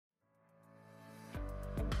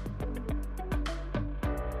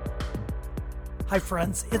Hi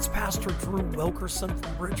friends, it's Pastor Drew Wilkerson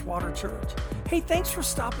from Bridgewater Church. Hey, thanks for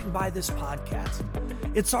stopping by this podcast.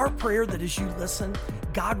 It's our prayer that as you listen,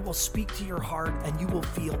 God will speak to your heart and you will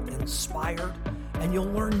feel inspired and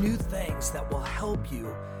you'll learn new things that will help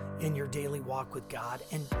you in your daily walk with God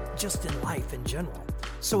and just in life in general.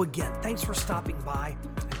 So again, thanks for stopping by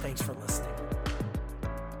and thanks for listening.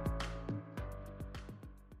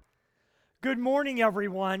 Good morning,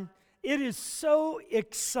 everyone. It is so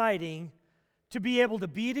exciting to be able to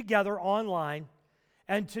be together online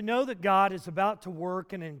and to know that God is about to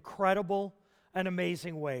work in incredible and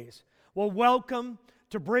amazing ways. Well, welcome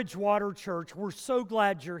to Bridgewater Church. We're so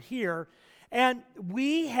glad you're here. And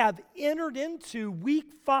we have entered into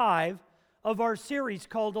week 5 of our series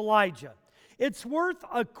called Elijah. It's worth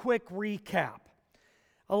a quick recap.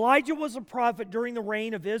 Elijah was a prophet during the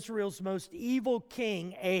reign of Israel's most evil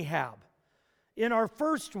king, Ahab. In our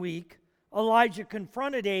first week, Elijah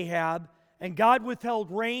confronted Ahab, and God withheld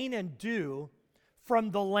rain and dew from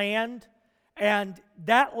the land, and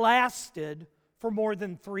that lasted for more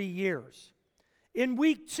than 3 years. In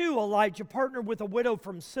week 2, Elijah partnered with a widow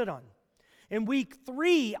from Sidon. In week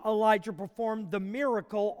 3, Elijah performed the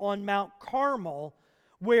miracle on Mount Carmel,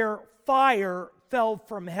 where fire fell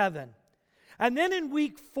from heaven. And then in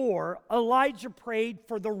week 4, Elijah prayed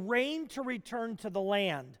for the rain to return to the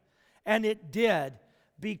land, and it did,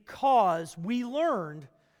 because we learned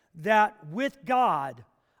that with God,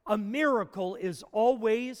 a miracle is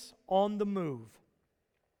always on the move.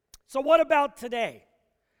 So what about today?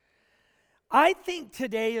 I think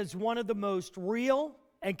today is one of the most real,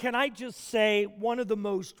 and can I just say, one of the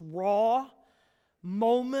most raw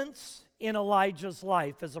moments in Elijah's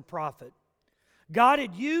life as a prophet. God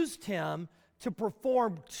had used him to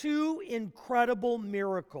perform 2 incredible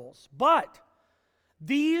miracles, but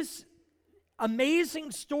these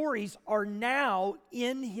amazing stories are now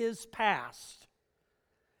in his past.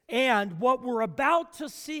 And what we're about to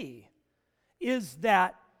see is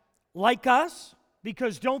that, like us,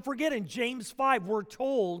 because don't forget in James 5, we're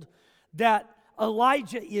told that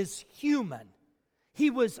Elijah is human.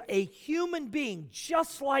 He was a human being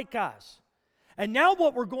just like us. And now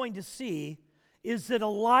what we're going to see is that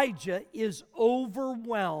Elijah is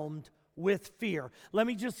overwhelmed with fear. Let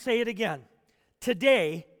me just say it again.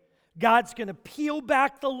 Today, God's going to peel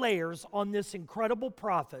back the layers on this incredible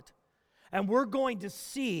prophet, and we're going to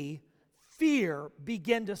see fear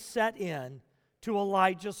begin to set in to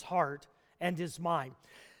Elijah's heart and his mind.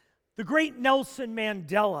 The great Nelson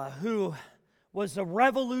Mandela, who was a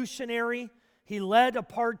revolutionary, he led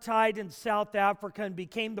apartheid in South Africa and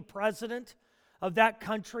became the president of that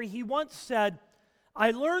country. He once said,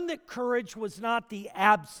 "I learned that courage was not the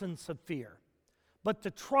absence of fear, but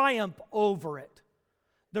the triumph over it.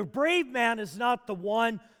 The brave man is not the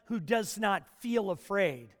one who does not feel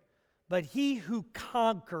afraid, but he who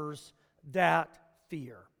conquers that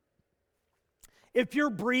fear." If you're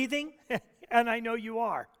breathing, and I know you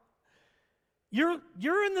are,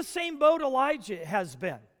 you're in the same boat Elijah has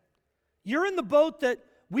been. You're in the boat that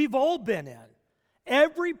we've all been in.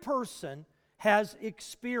 Every person has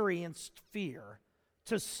experienced fear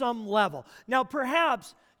to some level. Now,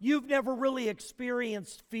 perhaps you've never really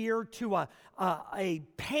experienced fear to a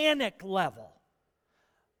panic level.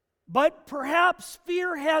 But perhaps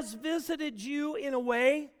fear has visited you in a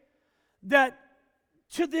way that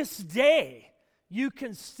to this day you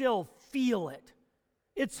can still feel it.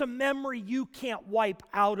 It's a memory you can't wipe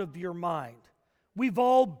out of your mind. We've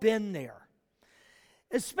all been there.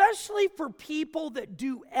 Especially for people that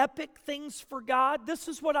do epic things for God, this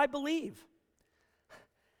is what I believe.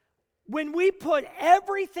 When we put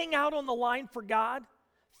everything out on the line for God,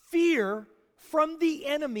 fear from the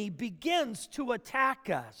enemy begins to attack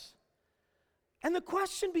us. And the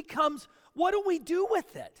question becomes, what do we do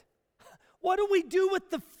with it? What do we do with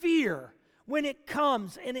the fear when it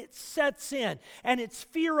comes and it sets in? And it's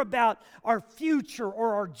fear about our future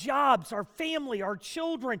or our jobs, our family, our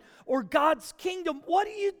children, or God's kingdom. What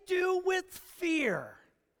do you do with fear?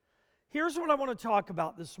 Here's what I want to talk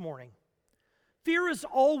about this morning. Fear is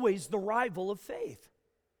always the rival of faith.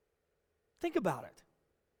 Think about it.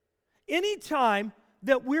 Anytime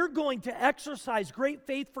that we're going to exercise great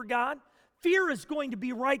faith for God, fear is going to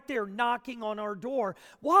be right there knocking on our door.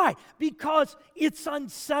 Why? Because it's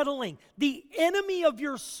unsettling. The enemy of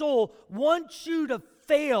your soul wants you to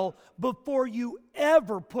fail before you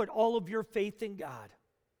ever put all of your faith in God.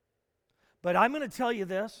 But I'm going to tell you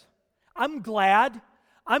this. I'm glad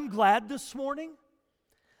this morning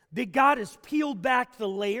that God has peeled back the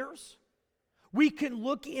layers. We can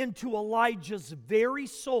look into Elijah's very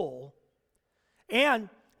soul, and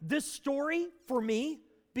this story, for me,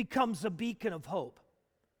 becomes a beacon of hope.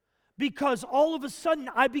 because all of a sudden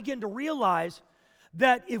I begin to realize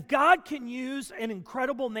that if God can use an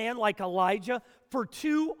incredible man like Elijah for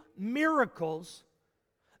 2 miracles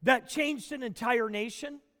that changed an entire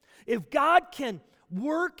nation, if God can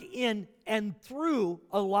work in and through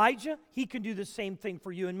Elijah, He can do the same thing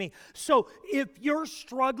for you and me. So if you're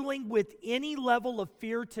struggling with any level of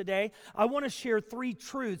fear today, I want to share 3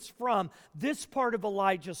 truths from this part of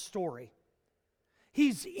Elijah's story.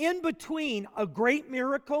 He's in between a great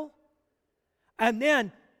miracle, and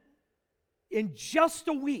then in just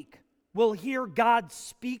a week, we'll hear God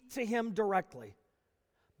speak to him directly.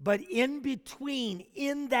 But in between,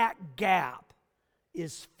 in that gap,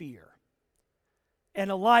 is fear. And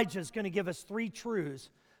Elijah is going to give us 3 truths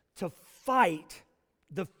to fight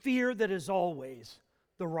the fear that is always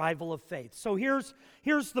the rival of faith. So here's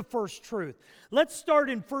the first truth. Let's start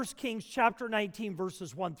in 1 Kings chapter 19,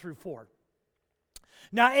 verses 1 through 4.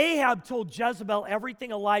 Now Ahab told Jezebel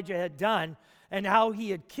everything Elijah had done and how he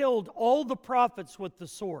had killed all the prophets with the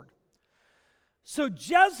sword. So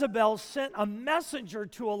Jezebel sent a messenger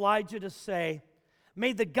to Elijah to say,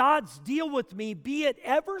 "May the gods deal with me, be it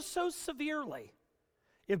ever so severely,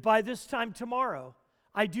 if by this time tomorrow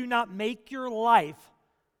I do not make your life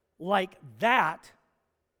like that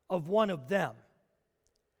of one of them."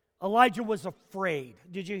 Elijah was afraid.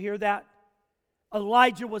 Did you hear that?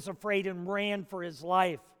 Elijah was afraid and ran for his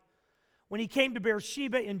life. When he came to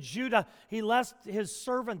Beersheba in Judah, he left his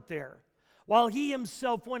servant there, while he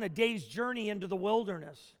himself went a day's journey into the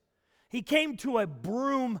wilderness. He came to a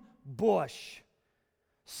broom bush,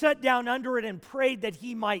 sat down under it, and prayed that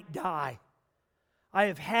he might die. "I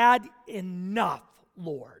have had enough,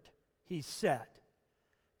 Lord," he said.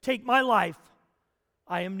 "Take my life.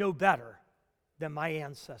 I am no better than my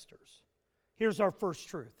ancestors." Here's our first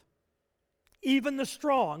truth. Even the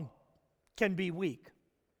strong can be weak.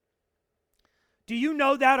 Do you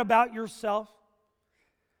know that about yourself?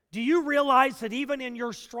 Do you realize that even in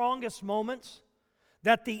your strongest moments,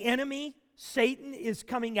 that the enemy, Satan, is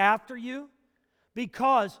coming after you?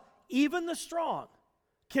 Because even the strong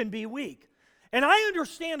can be weak. And I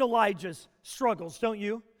understand Elijah's struggles, don't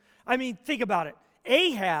you? I mean, think about it.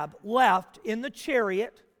 Ahab left in the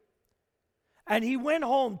chariot, and he went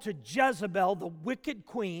home to Jezebel, the wicked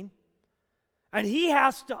queen, and he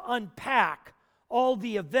has to unpack all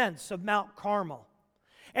the events of Mount Carmel.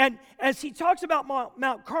 And as he talks about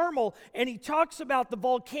Mount Carmel, and he talks about the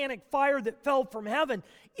volcanic fire that fell from heaven,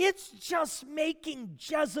 it's just making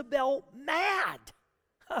Jezebel mad.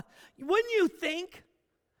 Wouldn't you think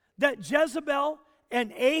that Jezebel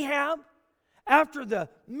and Ahab, after the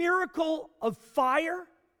miracle of fire,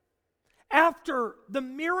 after the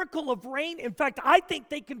miracle of rain, in fact, I think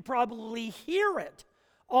they can probably hear it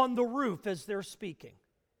on the roof as they're speaking.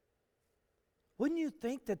 Wouldn't you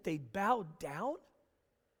think that they'd bow down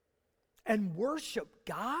and worship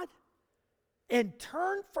God and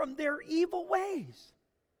turn from their evil ways?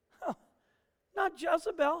 Not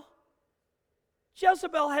Jezebel.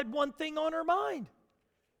 Jezebel had one thing on her mind.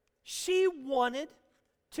 She wanted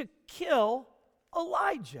to kill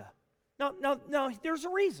Elijah. Now, there's a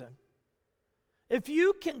reason. If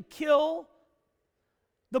you can kill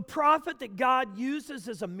the prophet that God uses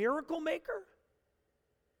as a miracle maker,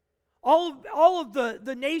 all of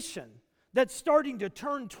the nation that's starting to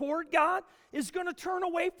turn toward God is going to turn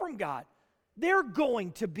away from God. They're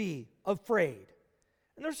going to be afraid.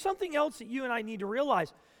 And there's something else that you and I need to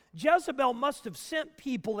realize. Jezebel must have sent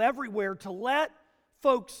people everywhere to let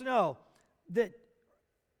folks know that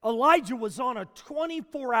Elijah was on a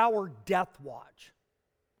 24-hour death watch.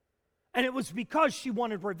 And it was because she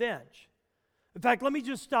wanted revenge. In fact, let me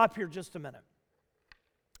just stop here just a minute.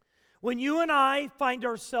 When you and I find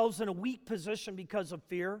ourselves in a weak position because of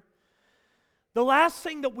fear, the last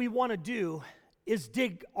thing that we want to do is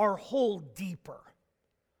dig our hole deeper.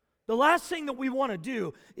 The last thing that we want to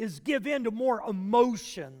do is give in to more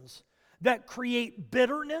emotions that create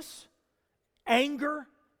bitterness, anger,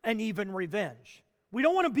 and even revenge. We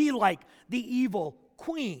don't want to be like the evil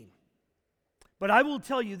queen. But I will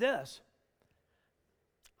tell you this.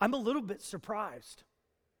 I'm a little bit surprised.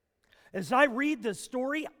 As I read this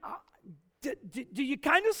story, do you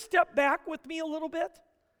kind of step back with me a little bit?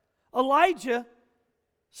 Elijah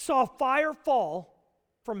saw fire fall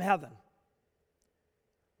from heaven.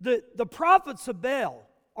 The prophets of Baal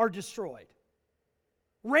are destroyed.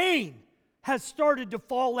 Rain has started to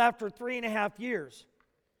fall after 3.5 years.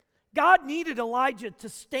 God needed Elijah to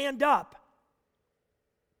stand up.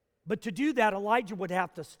 But to do that, Elijah would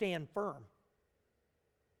have to stand firm.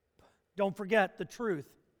 Don't forget the truth.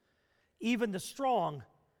 Even the strong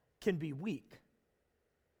can be weak.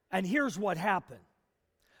 And here's what happened.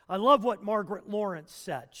 I love what Margaret Lawrence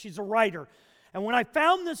said. She's a writer. And when I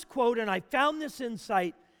found this quote and I found this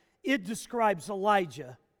insight, it describes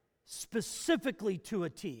Elijah specifically to a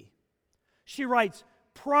T. She writes,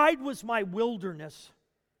 "Pride was my wilderness,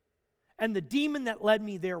 and the demon that led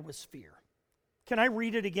me there was fear." Can I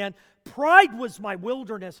read it again? Pride was my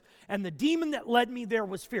wilderness, and the demon that led me there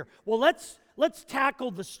was fear. Well, let's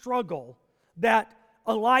tackle the struggle that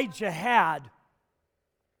Elijah had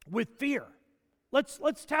with fear.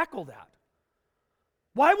 Let's tackle that.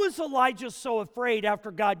 Why was Elijah so afraid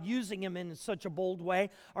after God using him in such a bold way?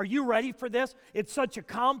 Are you ready for this? It's such a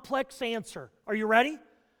complex answer. Are you ready?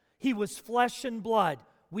 He was flesh and blood.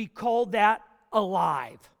 We call that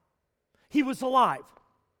alive. He was alive.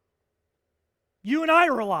 You and I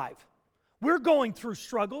are alive. We're going through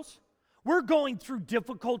struggles. We're going through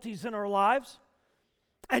difficulties in our lives.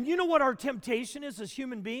 And you know what our temptation is as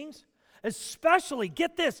human beings? Especially,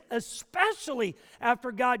 get this, especially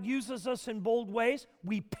after God uses us in bold ways,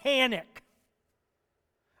 we panic.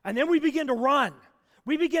 And then we begin to run.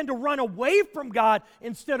 We begin to run away from God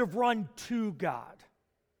instead of run to God.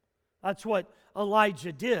 That's what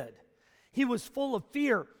Elijah did. He was full of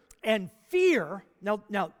fear. And fear,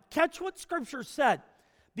 now catch what Scripture said.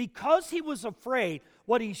 Because he was afraid,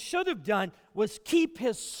 what he should have done was keep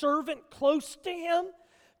his servant close to him,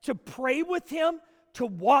 to pray with him, to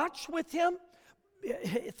watch with him.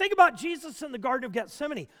 Think about Jesus in the Garden of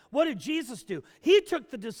Gethsemane. What did Jesus do? He took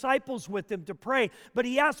the disciples with him to pray, but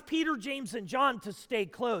he asked Peter, James, and John to stay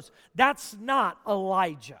close. That's not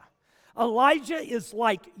Elijah. Elijah is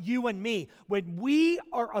like you and me. When we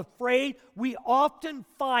are afraid, we often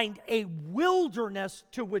find a wilderness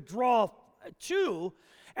to withdraw to,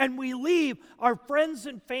 and we leave our friends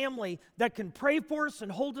and family that can pray for us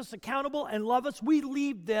and hold us accountable and love us, we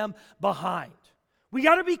leave them behind. We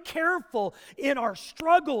got to be careful in our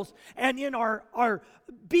struggles and in our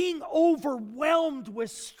being overwhelmed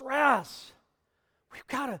with stress.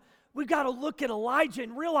 We've got to look at Elijah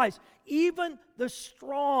and realize even the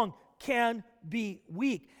strong can be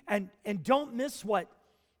weak. And don't miss what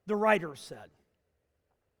the writer said.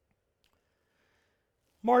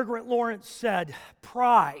 Margaret Lawrence said,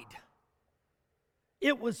 pride.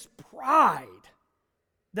 It was pride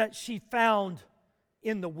that she found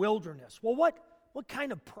in the wilderness. Well, what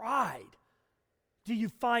kind of pride do you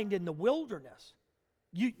find in the wilderness?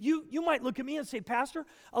 You might look at me and say, Pastor,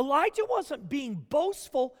 Elijah wasn't being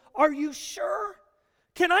boastful. Are you sure?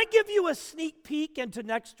 Can I give you a sneak peek into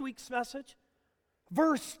next week's message?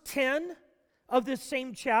 Verse 10 of this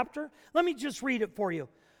same chapter. Let me just read it for you.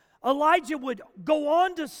 Elijah would go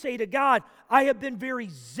on to say to God, I have been very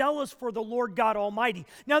zealous for the Lord God Almighty.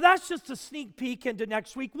 Now that's just a sneak peek into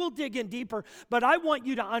next week. We'll dig in deeper, but I want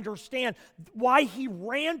you to understand why he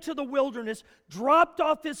ran to the wilderness, dropped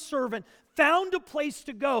off his servant, found a place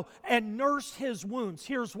to go, and nursed his wounds.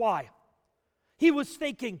 Here's why. He was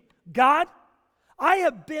thinking, God, I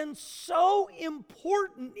have been so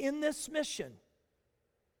important in this mission.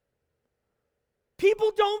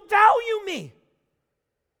 People don't value me.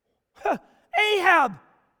 Ahab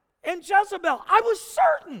and Jezebel, I was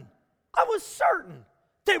certain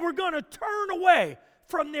they were going to turn away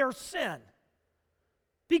from their sin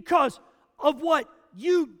because of what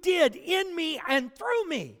you did in me and through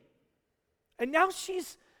me. And now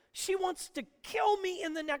she wants to kill me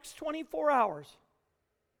in the next 24 hours.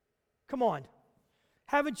 Come on.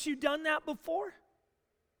 Haven't you done that before?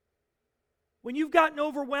 When you've gotten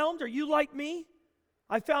overwhelmed, are you like me?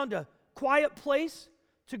 I found a quiet place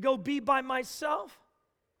to go be by myself.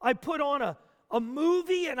 I put on a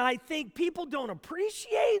movie and I think people don't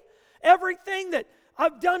appreciate everything that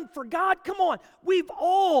I've done for God. Come on, we've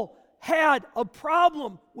all had a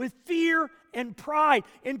problem with fear and pride.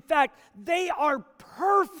 In fact, they are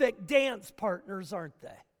perfect dance partners, aren't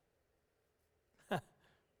they?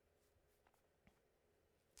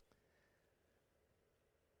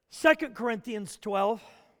 2 Corinthians 12,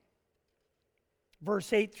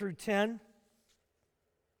 verse 8 through 10.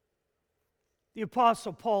 The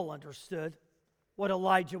Apostle Paul understood what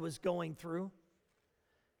Elijah was going through.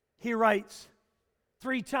 He writes,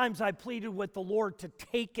 3 times I pleaded with the Lord to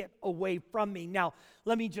take it away from me. Now,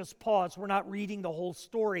 let me just pause. We're not reading the whole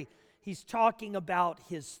story. He's talking about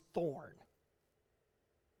his thorn.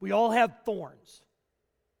 We all have thorns.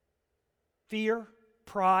 Fear,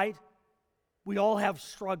 pride. We all have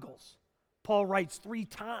struggles. Paul writes 3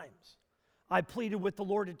 times. I pleaded with the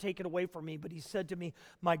Lord to take it away from me, but he said to me,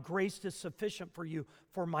 my grace is sufficient for you,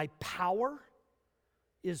 for my power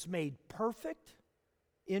is made perfect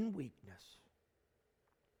in weakness.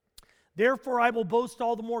 Therefore, I will boast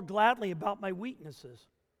all the more gladly about my weaknesses,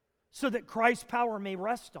 so that Christ's power may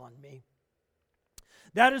rest on me.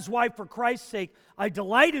 That is why, for Christ's sake, I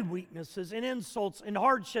delight in weaknesses, in insults, in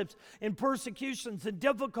hardships, in persecutions, in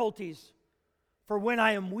difficulties. For when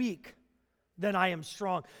I am weak, then I am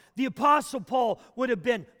strong. The Apostle Paul would have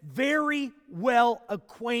been very well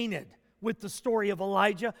acquainted with the story of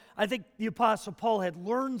Elijah. I think the Apostle Paul had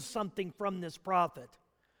learned something from this prophet.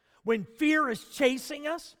 When fear is chasing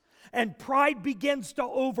us and pride begins to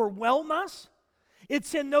overwhelm us,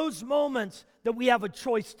 it's in those moments that we have a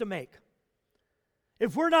choice to make.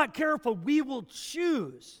 If we're not careful, we will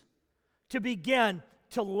choose to begin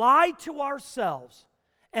to lie to ourselves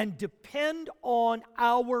and depend on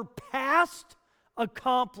our past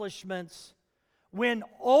accomplishments when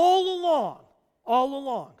all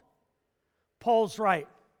along, Paul's right.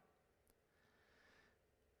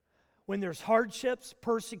 When there's hardships,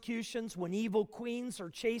 persecutions, when evil queens are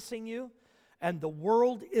chasing you, and the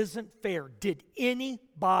world isn't fair. Did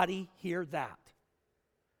anybody hear that?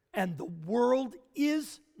 And the world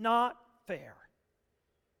is not fair.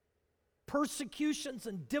 Persecutions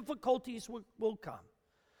and difficulties will come.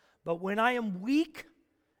 But when I am weak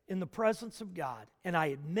in the presence of God, and I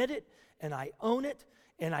admit it, and I own it,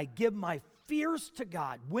 and I give my fears to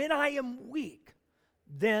God, when I am weak,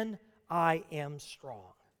 then I am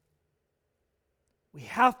strong. We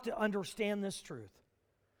have to understand this truth.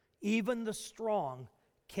 Even the strong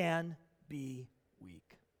can be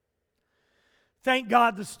weak. Thank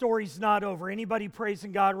God the story's not over. Anybody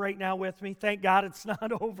praising God right now with me? Thank God it's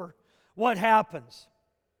not over. What happens?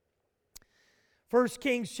 1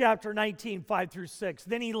 Kings chapter 19, 5 through 6.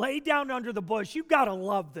 Then he lay down under the bush. You've got to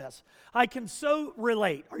love this. I can so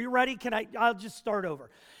relate. Are you ready? I'll just start over.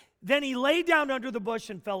 Then he lay down under the bush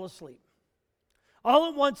and fell asleep. All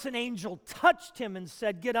at once an angel touched him and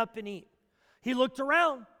said, "Get up and eat." He looked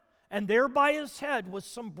around, and there by his head was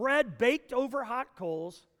some bread baked over hot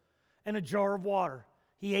coals and a jar of water.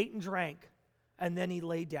 He ate and drank, and then he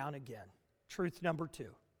lay down again. Truth number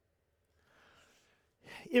 2.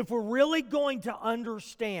 If we're really going to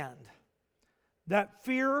understand that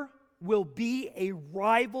fear will be a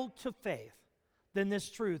rival to faith, then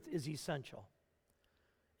this truth is essential.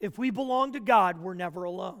 If we belong to God, we're never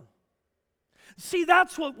alone. See,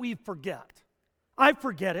 that's what we forget. I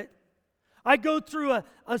forget it. I go through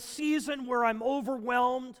a season where I'm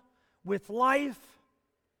overwhelmed with life,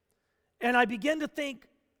 and I begin to think,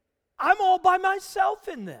 I'm all by myself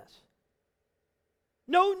in this.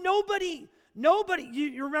 Nobody,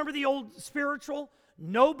 you remember the old spiritual?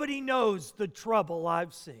 Nobody knows the trouble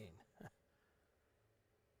I've seen.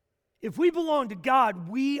 If we belong to God,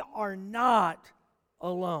 we are not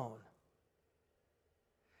alone.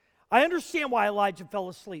 I understand why Elijah fell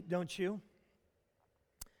asleep, don't you?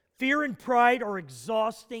 Fear and pride are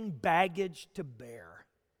exhausting baggage to bear.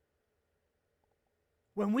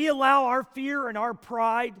 When we allow our fear and our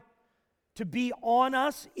pride to be on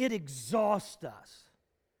us, it exhausts us.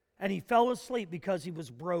 And he fell asleep because he was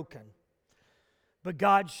broken. But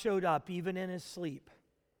God showed up even in his sleep.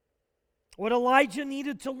 What Elijah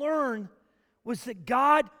needed to learn was that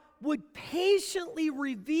God would patiently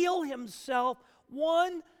reveal himself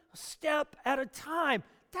one step at a time.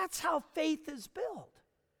 That's how faith is built.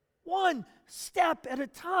 One step at a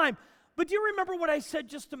time. But do you remember what I said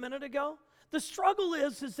just a minute ago? The struggle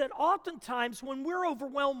is that oftentimes when we're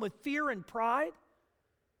overwhelmed with fear and pride,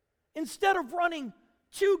 instead of running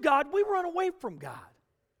to God, we run away from God.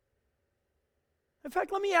 In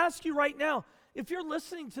fact, let me ask you right now, if you're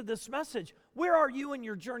listening to this message, where are you in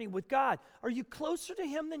your journey with God? Are you closer to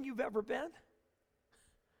Him than you've ever been?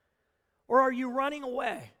 Or are you running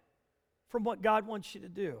away from what God wants you to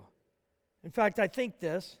do? In fact, I think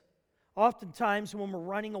this. Oftentimes when we're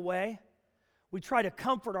running away, we try to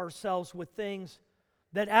comfort ourselves with things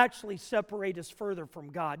that actually separate us further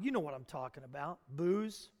from God. You know what I'm talking about.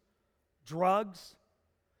 Booze, drugs.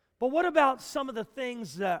 But what about some of the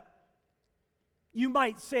things that you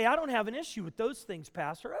might say, I don't have an issue with those things,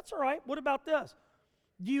 Pastor. That's all right. What about this?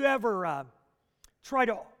 Do you ever try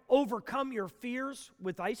to overcome your fears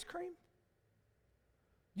with ice cream?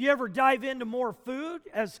 Do you ever dive into more food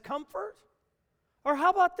as comfort? Or how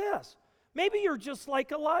about this? Maybe you're just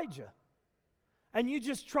like Elijah, and you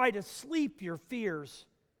just try to sleep your fears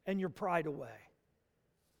and your pride away.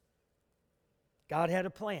 God had a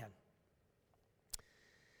plan.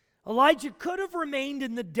 Elijah could have remained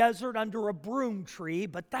in the desert under a broom tree,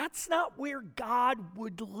 but that's not where God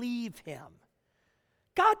would leave him.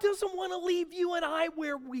 God doesn't want to leave you and I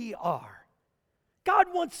where we are.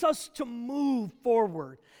 God wants us to move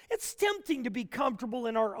forward. It's tempting to be comfortable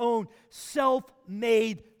in our own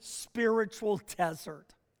self-made spiritual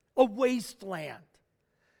desert, a wasteland.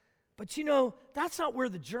 But you know, that's not where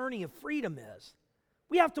the journey of freedom is.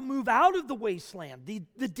 We have to move out of the wasteland,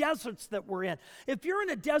 the deserts that we're in. If you're in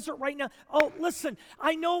a desert right now, oh, listen,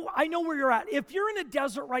 I know where you're at. If you're in a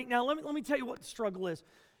desert right now, let me tell you what the struggle is.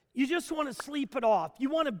 You just want to sleep it off. You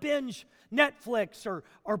want to binge Netflix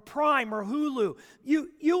or Prime or Hulu.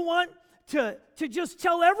 You want to just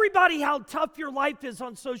tell everybody how tough your life is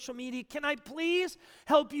on social media. Can I please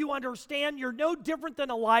help you understand? You're no different than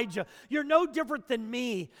Elijah. You're no different than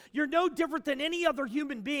me. You're no different than any other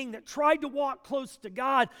human being that tried to walk close to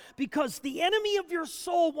God, because the enemy of your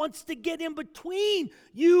soul wants to get in between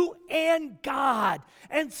you and God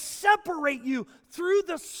and separate you through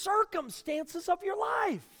the circumstances of your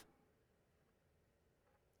life.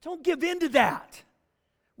 Don't give in to that.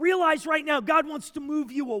 Realize right now, God wants to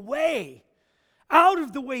move you away, out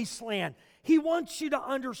of the wasteland. He wants you to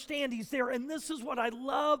understand He's there. And this is what I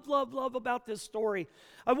love about this story.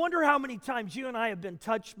 I wonder how many times you and I have been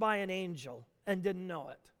touched by an angel and didn't know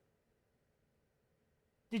it.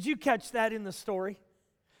 Did you catch that in the story?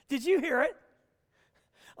 Did you hear it?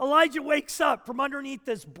 Elijah wakes up from underneath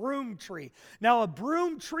this broom tree. Now, a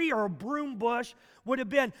broom tree or a broom bush would have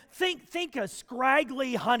been, think a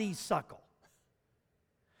scraggly honeysuckle.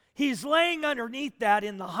 He's laying underneath that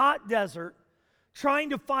in the hot desert, trying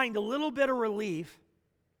to find a little bit of relief.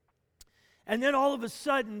 And then all of a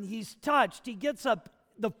sudden, he's touched. He gets up.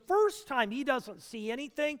 The first time, he doesn't see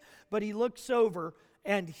anything, but he looks over,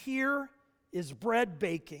 and here is bread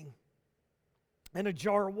baking and a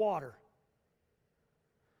jar of water.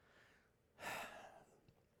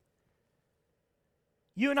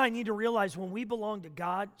 You and I need to realize when we belong to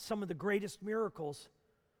God, some of the greatest miracles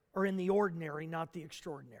are in the ordinary, not the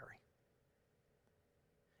extraordinary.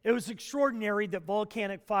 It was extraordinary that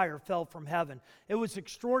volcanic fire fell from heaven. It was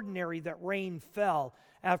extraordinary that rain fell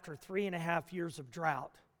after 3.5 years of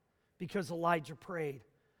drought because Elijah prayed.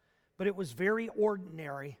 But it was very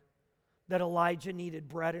ordinary that Elijah needed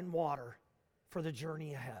bread and water for the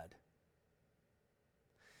journey ahead.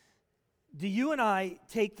 Do you and I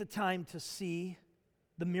take the time to see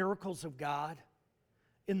the miracles of God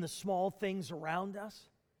in the small things around us?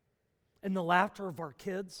 In the laughter of our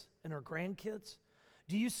kids and our grandkids?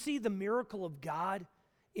 Do you see the miracle of God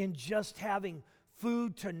in just having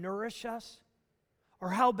food to nourish us? Or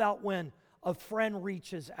how about when a friend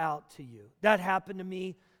reaches out to you? That happened to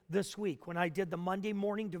me this week when I did the Monday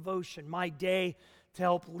morning devotion, my day to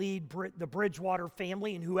help lead the Bridgewater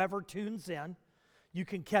family, and whoever tunes in. You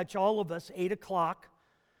can catch all of us 8 o'clock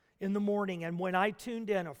in the morning. And when I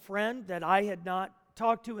tuned in, a friend that I had not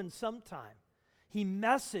talked to in some time, he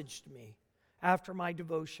messaged me after my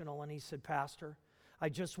devotional, and he said, "Pastor, I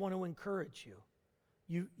just want to encourage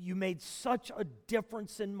you. You made such a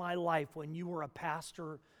difference in my life when you were a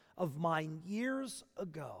pastor of mine years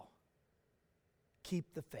ago.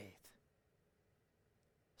 Keep the faith."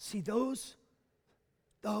 See, those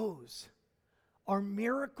are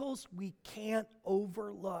miracles we can't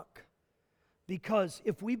overlook. Because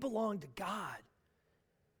if we belong to God,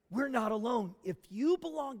 we're not alone. If you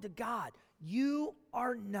belong to God, you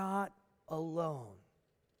are not alone.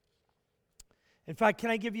 In fact, can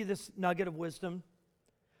I give you this nugget of wisdom?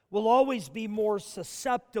 We'll always be more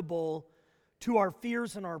susceptible to our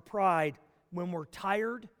fears and our pride when we're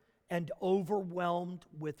tired and overwhelmed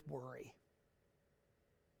with worry.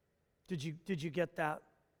 Did you get that?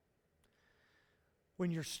 When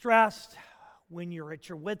you're stressed, when you're at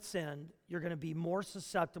your wit's end, you're going to be more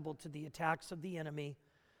susceptible to the attacks of the enemy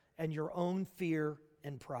and your own fear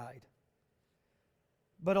and pride.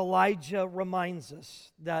 But Elijah reminds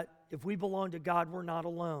us that if we belong to God, we're not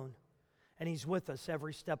alone. And He's with us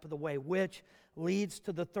every step of the way, which leads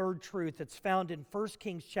to the third truth. It's found in 1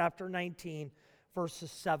 Kings chapter 19,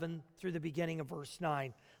 verses 7 through the beginning of verse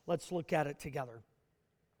 9. Let's look at it together.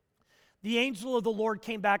 The angel of the Lord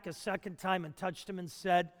came back a second time and touched him and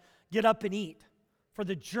said, "Get up and eat, for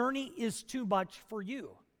the journey is too much for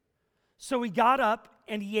you." So he got up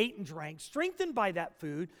and he ate and drank. Strengthened by that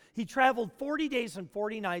food, he traveled 40 days and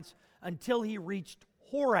 40 nights until he reached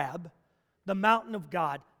Horeb, the mountain of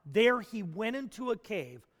God. There he went into a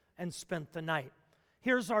cave and spent the night.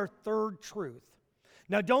 Here's our third truth.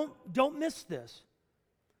 Now don't miss this.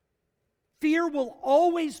 Fear will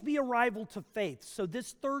always be a rival to faith. So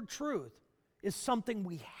this third truth is something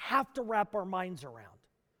we have to wrap our minds around.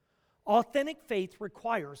 Authentic faith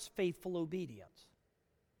requires faithful obedience.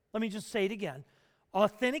 Let me just say it again.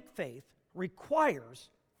 Authentic faith requires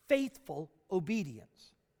faithful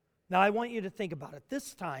obedience. Now I want you to think about it.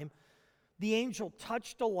 This time, the angel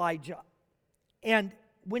touched Elijah, and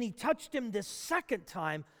when he touched him this second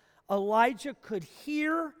time, Elijah could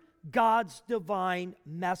hear God's divine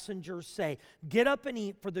messenger say, "Get up and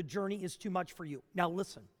eat, for the journey is too much for you." Now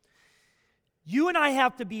listen, You and I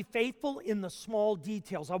have to be faithful in the small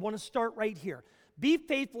details. I want to start right here. Be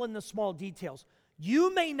faithful in the small details.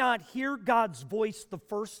 You may not hear God's voice the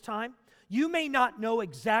first time. You may not know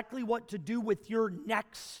exactly what to do with your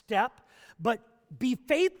next step, but be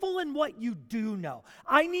faithful in what you do know.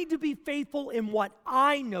 I need to be faithful in what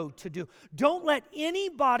I know to do. Don't let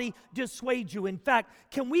anybody dissuade you. In fact,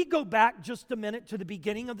 can we go back just a minute to the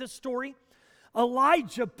beginning of this story?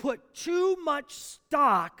 Elijah put too much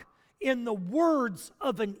stock in the words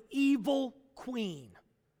of an evil queen.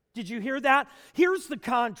 Did you hear that? Here's the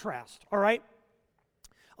contrast, all right?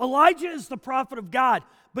 Elijah is the prophet of God,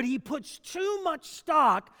 but he puts too much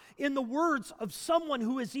stock in the words of someone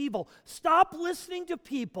who is evil. Stop listening to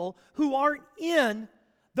people who aren't in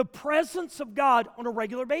the presence of God on a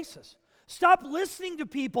regular basis. Stop listening to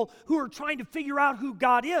people who are trying to figure out who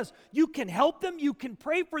God is. You can help them, you can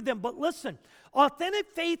pray for them, but listen, authentic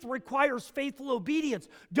faith requires faithful obedience.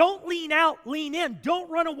 Don't lean out, lean in. Don't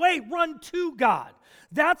run away, run to God.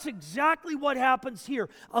 That's exactly what happens here.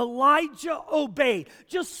 Elijah obeyed.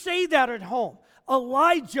 Just say that at home.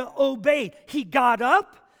 Elijah obeyed. He got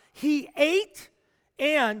up, he ate,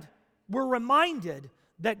 and we're reminded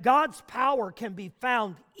that God's power can be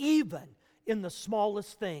found even in the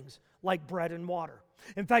smallest things, like bread and water.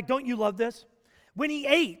 In fact, don't you love this? When he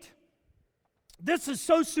ate, this is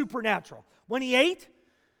so supernatural. When he ate,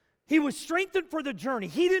 he was strengthened for the journey.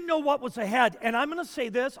 He didn't know what was ahead. And I'm going to say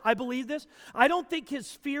this, I believe this. I don't think his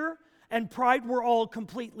fear and pride were all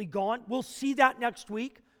completely gone. We'll see that next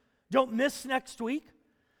week. Don't miss next week.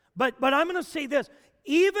 But I'm going to say this.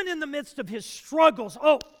 Even in the midst of his struggles,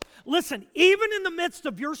 listen, even in the midst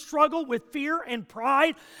of your struggle with fear and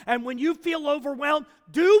pride, and when you feel overwhelmed,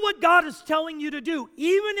 do what God is telling you to do,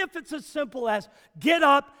 even if it's as simple as get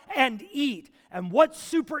up and eat. And what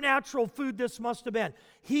supernatural food this must have been.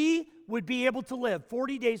 He would be able to live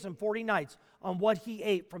 40 days and 40 nights on what he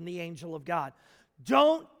ate from the angel of God.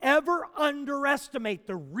 Don't ever underestimate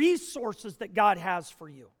the resources that God has for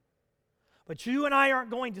you. But you and I aren't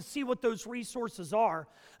going to see what those resources are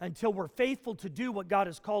until we're faithful to do what God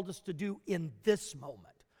has called us to do in this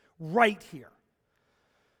moment, right here.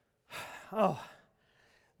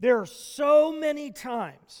 There are so many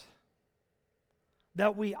times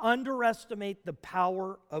that we underestimate the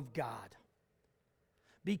power of God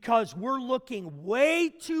because we're looking way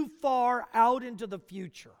too far out into the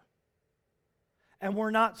future and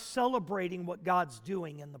we're not celebrating what God's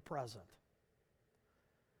doing in the present.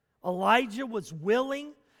 Elijah was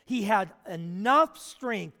willing. He had enough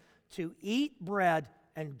strength to eat bread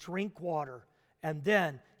and drink water. And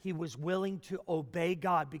then he was willing to obey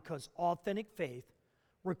God because authentic faith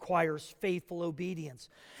requires faithful obedience.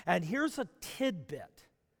 And here's a tidbit.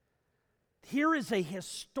 Here is a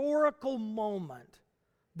historical moment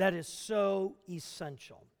that is so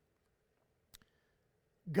essential.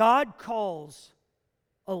 God calls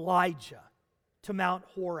Elijah to Mount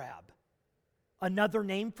Horeb. Another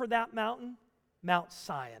name for that mountain, Mount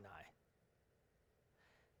Sinai.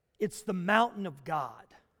 It's the mountain of God.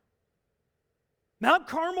 Mount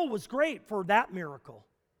Carmel was great for that miracle.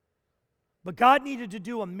 But God needed to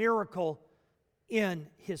do a miracle in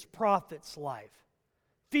his prophet's life.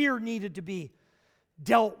 Fear needed to be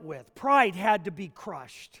dealt with. Pride had to be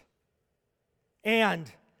crushed.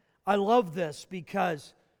 And I love this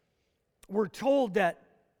because we're told that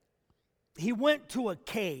he went to a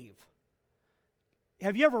cave.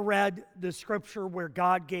 Have you ever read the scripture where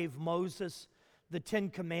God gave Moses the 10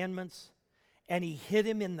 Commandments and he hid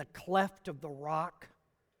him in the cleft of the rock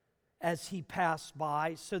as he passed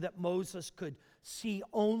by so that Moses could see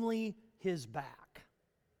only his back?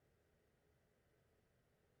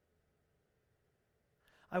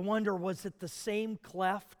 I wonder, was it the same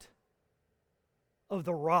cleft of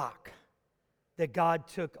the rock that God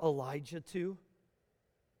took Elijah to?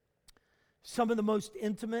 Some of the most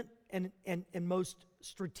intimate and most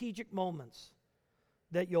strategic moments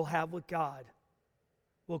that you'll have with God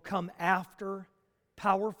will come after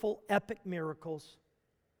powerful, epic miracles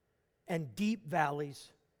and deep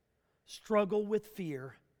valleys, struggle with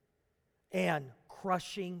fear, and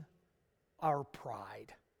crushing our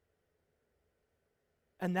pride.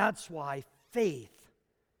 And that's why faith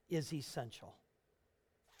is essential.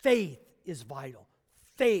 Faith is vital.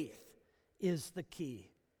 Faith is the key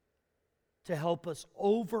to help us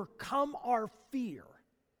overcome our fear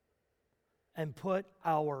and put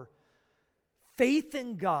our faith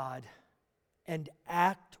in God and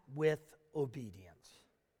act with obedience.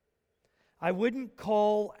 I wouldn't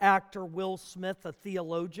call actor Will Smith a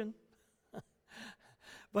theologian,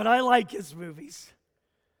 but I like his movies.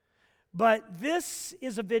 But this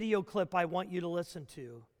is a video clip I want you to listen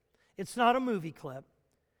to. It's not a movie clip.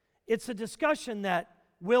 It's a discussion that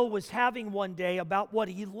Will was having one day about what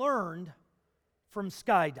he learned from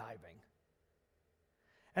skydiving.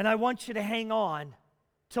 And I want you to hang on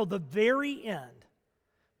till the very end,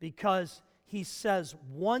 because he says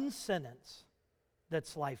one sentence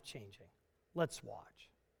that's life-changing. Let's watch.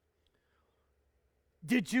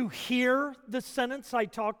 Did you hear the sentence I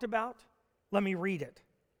talked about? Let me read it.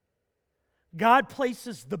 God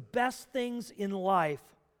places the best things in life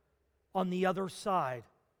on the other side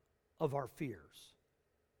of our fears.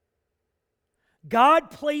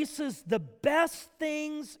 God places the best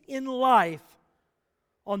things in life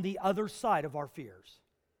on the other side of our fears.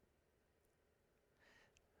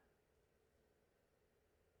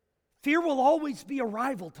 Fear will always be a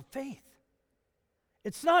rival to faith.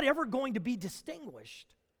 It's not ever going to be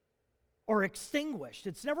distinguished or extinguished.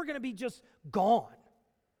 It's never going to be just gone.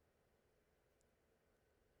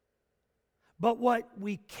 But what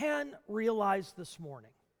we can realize this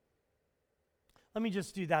morning, let me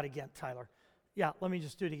just do that again, Tyler. Yeah, let me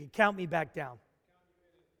just do it again. Count me back down.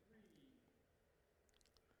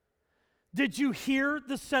 Did you hear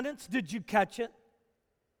the sentence? Did you catch it?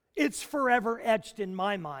 It's forever etched in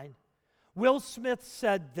my mind. Will Smith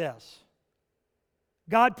said this: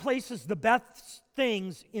 God places the best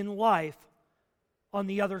things in life on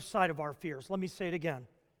the other side of our fears. Let me say it again.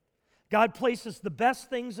 God places the best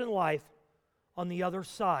things in life on the other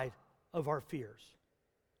side of our fears.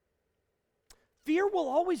 Fear will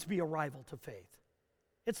always be a rival to faith.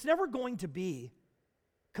 It's never going to be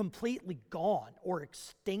completely gone or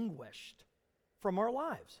extinguished from our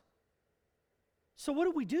lives. So what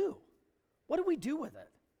do we do? What do we do with it?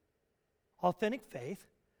 Authentic faith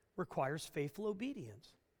requires faithful obedience.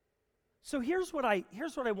 So here's what I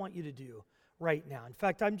want you to do right now. In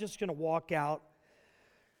fact, I'm just going to walk out.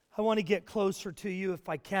 I want to get closer to you if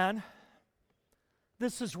I can.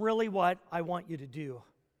 This is really what I want you to do.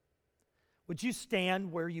 Would you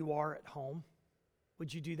stand where you are at home?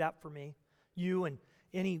 Would you do that for me? You and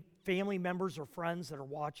any family members or friends that are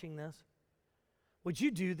watching this. Would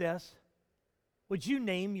you do this? Would you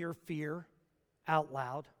name your fear out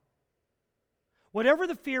loud? Whatever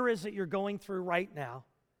the fear is that you're going through right now,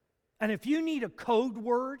 and if you need a code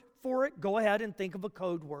word for it, go ahead and think of a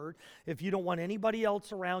code word if you don't want anybody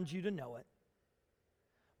else around you to know it.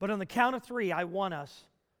 But on the count of 3, I want us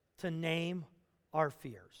to name our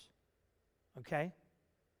fears. Okay?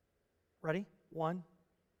 Ready? 1,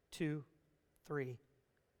 2, 3. Do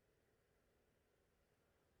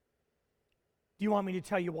you want me to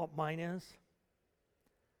tell you what mine is?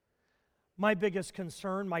 My biggest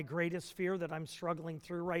concern, my greatest fear that I'm struggling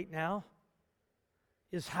through right now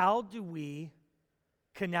is how do we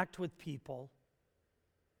connect with people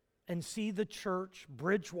and see the church,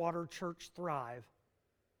 Bridgewater Church, thrive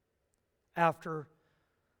after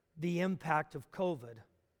the impact of COVID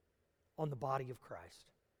on the body of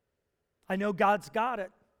Christ. I know God's got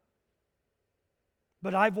it,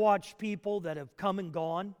 but I've watched people that have come and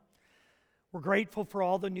gone. We're grateful for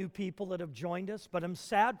all the new people that have joined us, but I'm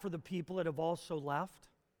sad for the people that have also left.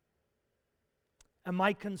 And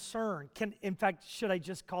my concern, in fact, should I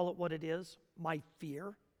just call it what it is? My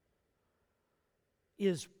fear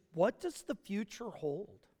is, what does the future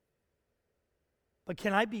hold? But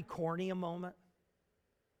can I be corny a moment?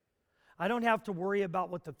 I don't have to worry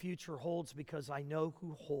about what the future holds because I know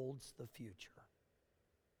who holds the future.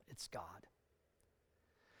 It's God.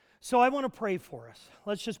 So I want to pray for us.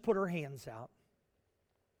 Let's just put our hands out.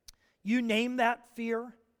 You name that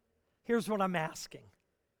fear. Here's what I'm asking.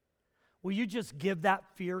 Will you just give that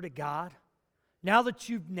fear to God? Now that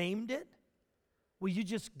you've named it, will you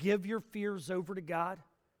just give your fears over to God?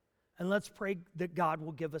 And let's pray that God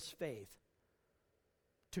will give us faith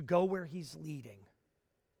to go where He's leading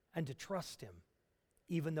and to trust Him,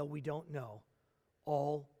 even though we don't know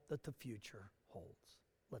all that the future holds.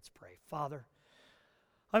 Let's pray. Father,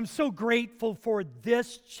 I'm so grateful for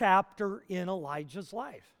this chapter in Elijah's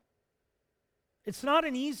life. It's not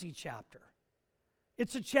an easy chapter.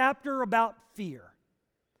 It's a chapter about fear.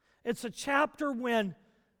 It's a chapter when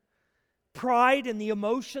pride and the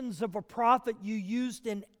emotions of a prophet you used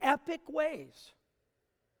in epic ways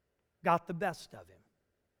got the best of him,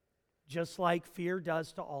 just like fear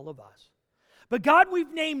does to all of us. But God,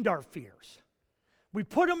 we've named our fears. We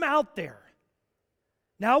put them out there.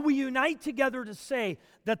 Now we unite together to say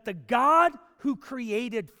that the God who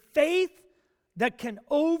created faith that can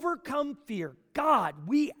overcome fear, God,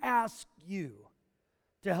 we ask you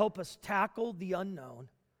to help us tackle the unknown,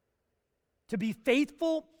 to be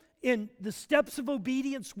faithful in the steps of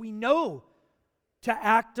obedience we know to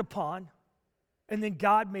act upon, and then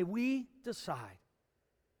God, may we decide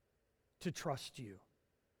to trust you.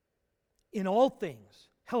 In all things,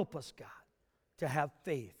 Help us, God, to have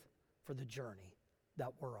faith for the journey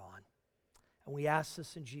that we're on. And we ask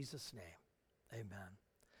this in Jesus' name. Amen.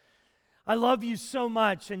 I love you so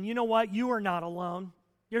much, and you know what? You are not alone.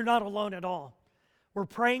 You're not alone at all. We're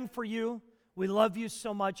praying for you. We love you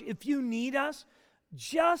so much. If you need us,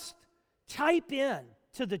 just type in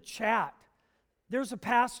to the chat. There's a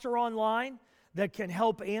pastor online that can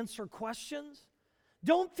help answer questions.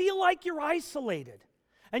 Don't feel like you're isolated.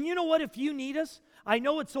 And you know what? If you need us, I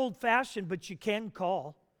know it's old-fashioned, but you can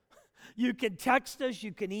call. You can text us.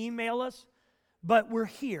 You can email us. But we're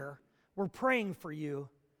here. We're praying for you.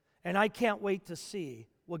 And I can't wait to see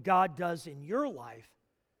what God does in your life.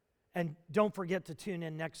 And don't forget to tune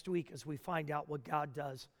in next week as we find out what God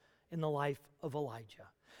does in the life of Elijah.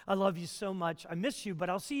 I love you so much. I miss you, but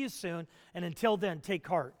I'll see you soon. And until then, take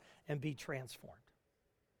heart and be transformed.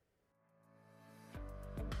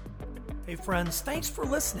 Hey friends, thanks for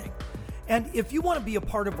listening. And if you want to be a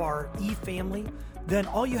part of our e-family, then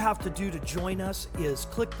all you have to do to join us is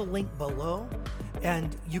click the link below,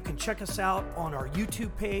 and you can check us out on our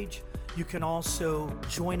YouTube page. You can also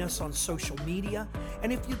join us on social media.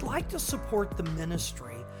 And if you'd like to support the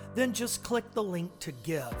ministry, then just click the link to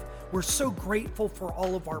give. We're so grateful for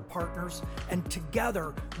all of our partners, and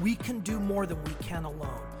together we can do more than we can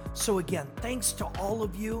alone. So again, thanks to all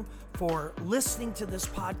of you for listening to this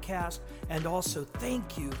podcast, and also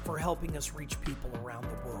thank you for helping us reach people around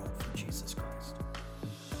the world for Jesus Christ.